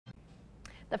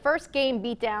The first game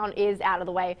beatdown is out of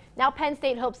the way. Now Penn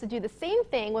State hopes to do the same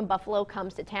thing when Buffalo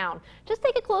comes to town. Just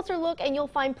take a closer look and you'll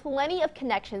find plenty of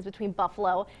connections between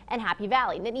Buffalo and Happy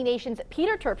Valley. Nittany Nation's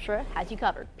Peter Terpstra has you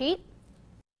covered. Pete?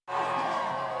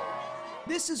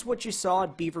 This is what you saw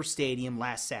at Beaver Stadium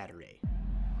last Saturday.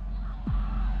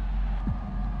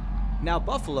 Now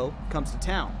Buffalo comes to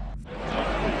town.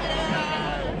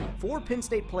 4 Penn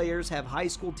State players have high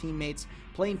school teammates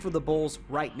playing for the Bulls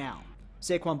right now.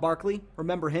 Saquon Barkley,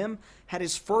 remember him, had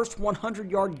his first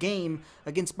 100-yard game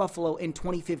against Buffalo in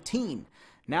 2015.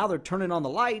 Now they're turning on the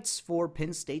lights for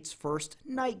Penn State's first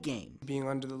night game. Being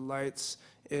under the lights,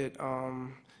 it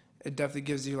definitely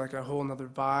gives you like a whole nother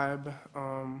vibe.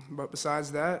 But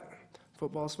besides that,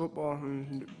 football's football,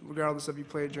 and regardless if you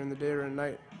play it during the day or at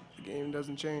night, the game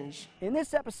doesn't change. In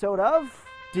this episode of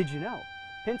Did You Know?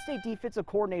 Penn State defensive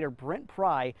coordinator Brent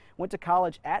Pry went to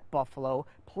college at Buffalo,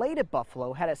 played at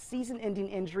Buffalo, had a season-ending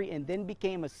injury, and then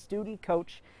became a student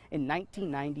coach in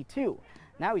 1992.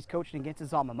 Now he's coaching against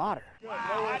his alma mater.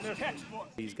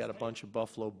 He's got a bunch of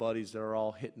Buffalo buddies that are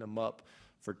all hitting him up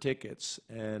for tickets,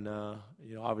 and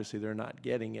obviously they're not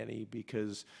getting any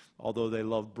because although they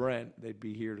love Brent, they'd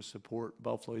be here to support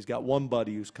Buffalo. He's got one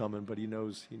buddy who's coming, but he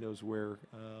knows where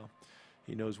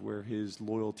his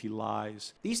loyalty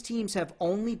lies. These teams have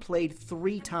only played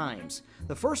 3 times.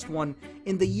 The first one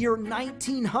in the year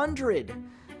 1900.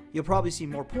 You'll probably see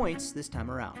more points this time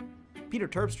around. Peter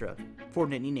Terpstra for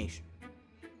Nittany Nation.